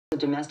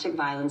domestic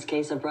violence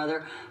case, a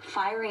brother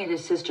firing at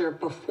his sister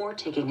before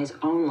taking his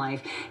own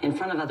life in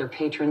front of other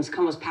patrons.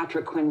 KOMO's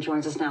Patrick Quinn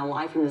joins us now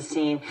live from the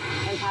scene.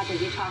 And Patrick,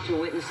 you talked to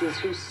witnesses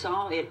who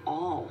saw it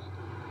all.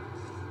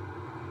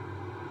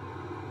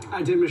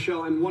 I did,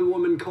 Michelle, and one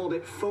woman called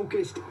it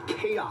focused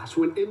chaos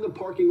when in the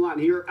parking lot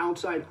here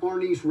outside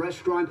Arnie's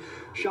restaurant,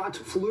 shots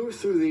flew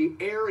through the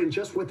air, and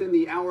just within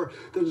the hour,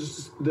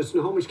 the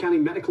Snohomish County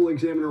Medical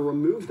Examiner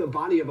removed the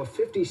body of a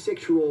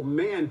 56-year-old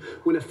man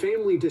when a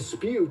family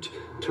dispute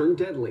turned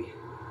deadly.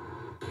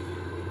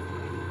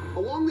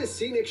 Along this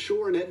scenic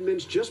shore in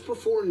Edmonds just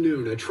before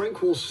noon, a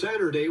tranquil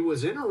Saturday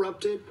was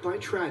interrupted by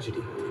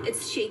tragedy.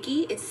 It's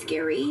shaky, it's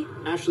scary.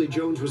 Ashley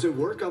Jones was at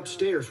work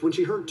upstairs when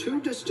she heard two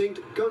distinct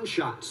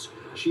gunshots.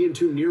 She and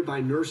two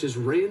nearby nurses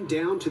ran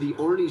down to the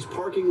Arnie's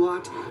parking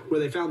lot where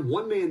they found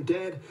one man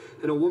dead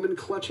and a woman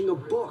clutching a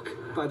book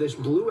by this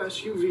blue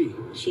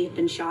SUV. She had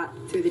been shot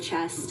through the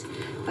chest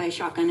by a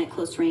shotgun at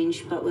close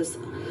range, but was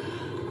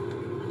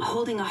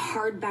holding a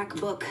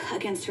hardback book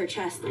against her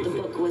chest. The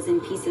book was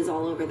in pieces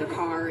all over the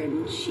car,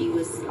 and she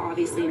was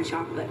obviously in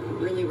shock, but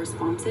really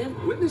responsive.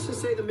 Witnesses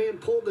say the man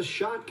pulled the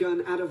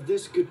shotgun out of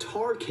this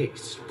guitar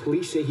case.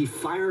 Police say he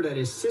fired at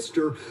his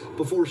sister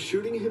before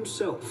shooting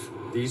himself.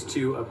 These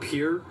two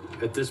appear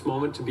at this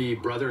moment to be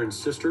brother and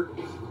sister.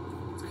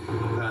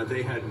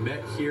 They had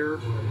met here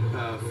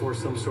for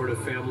some sort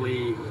of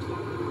family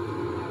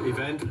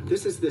event.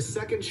 This is the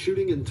second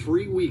shooting in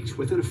 3 weeks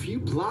within a few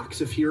blocks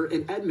of here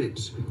in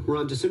Edmonds, where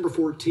on December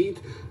 14th,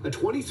 a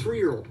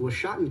 23-year-old was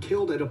shot and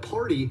killed at a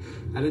party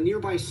at a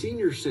nearby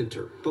senior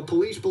center. But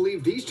police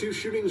believe these two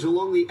shootings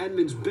along the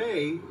Edmonds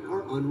Bay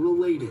are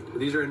unrelated.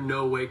 These are in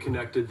no way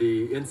connected.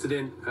 The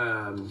incident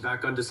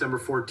back on December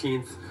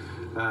 14th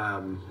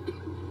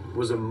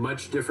was a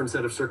much different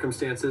set of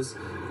circumstances.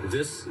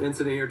 This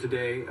incident here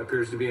today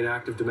appears to be an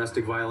act of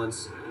domestic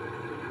violence.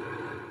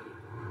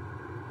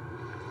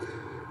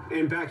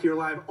 And back here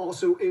live,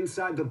 also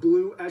inside the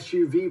blue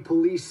SUV,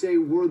 police say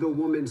were the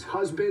woman's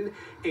husband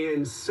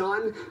and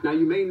son. Now,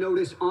 you may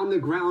notice on the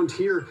ground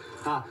here,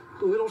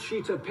 little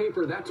sheets of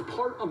paper. That's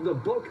part of the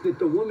book that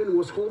the woman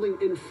was holding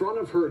in front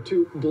of her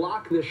to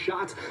block the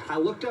shots. I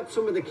looked up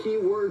some of the key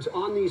words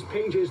on these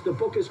pages. The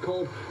book is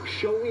called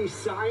Showy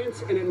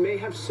Science, and it may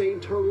have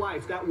saved her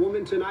life. That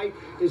woman tonight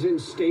is in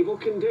stable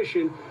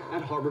condition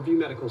at Harborview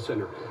Medical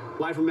Center.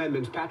 Live from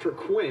Edmonds, Patrick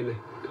Quinn,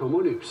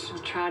 KOMO News.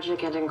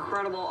 Tragic and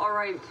incredible. All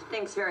right,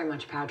 thanks very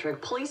much,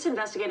 Patrick. Police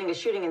investigating a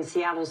shooting in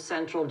Seattle's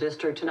Central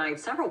District tonight.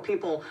 Several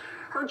people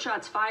heard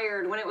shots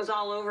fired. When it was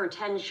all over,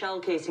 10 shell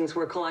casings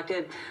were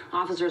collected.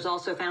 Officers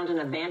also found an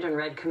abandoned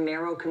red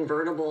Camaro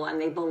convertible, and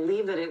they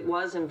believe that it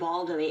was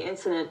involved in the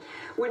incident.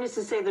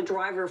 Witnesses say the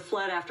driver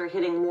fled after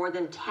hitting more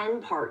than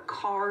 10 parked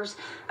cars.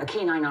 A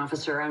K-9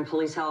 officer and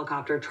police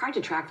helicopter tried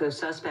to track those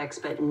suspects,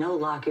 but no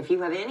luck. If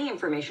you have any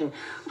information,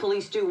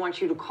 police do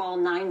want you to call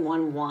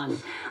 911.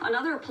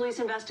 Another police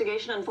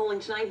investigation unfolding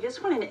tonight,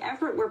 this one in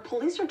Everett, where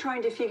police are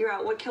trying to figure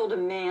out what killed a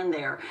man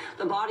there.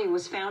 The body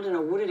was found in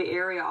a wooded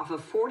area off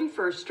of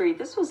 41st Street.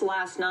 This was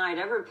last night.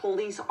 Everett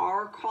police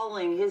are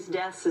calling his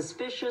death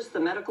suspicious. The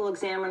medical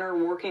examiner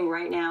working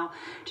right now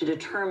to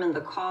determine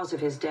the cause of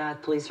his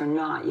death. Police are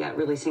not yet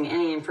releasing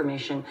any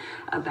information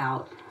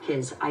about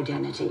his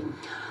identity.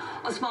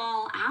 A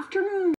small afternoon